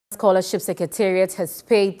Scholarship Secretariat has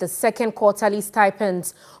paid the second quarterly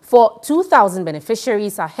stipends for 2,000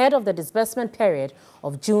 beneficiaries ahead of the disbursement period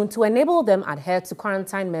of June to enable them adhere to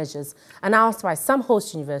quarantine measures announced by some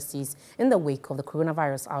host universities in the wake of the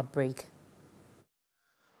coronavirus outbreak.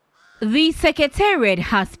 The Secretariat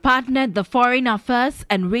has partnered the Foreign Affairs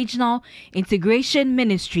and Regional Integration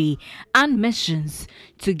Ministry and Missions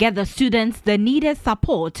to get the students the needed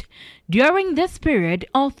support during this period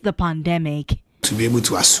of the pandemic. To be able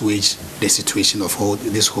to assuage the situation of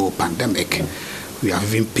this whole pandemic, we have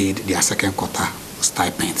even paid their second quarter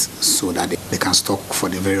stipends so that they can stock for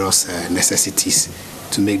the various necessities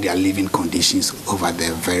to make their living conditions over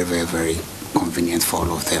there very convenient for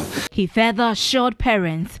all of them. He further assured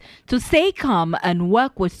parents to stay calm and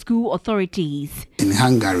work with school authorities. In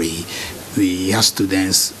Hungary, we have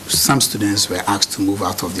some students were asked to move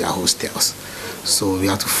out of their hostels, so we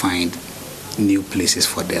have to find new places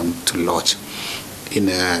for them to lodge. In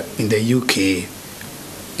the UK,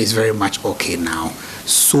 it's very much okay now.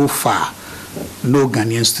 So far, no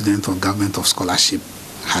Ghanaian student on Government of Scholarship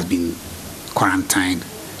has been quarantined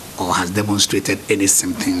or has demonstrated any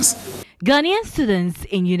symptoms. Ghanaian students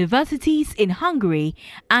in universities in Hungary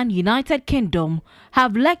and United Kingdom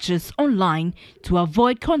have lectures online to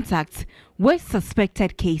avoid contact with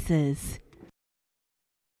suspected cases.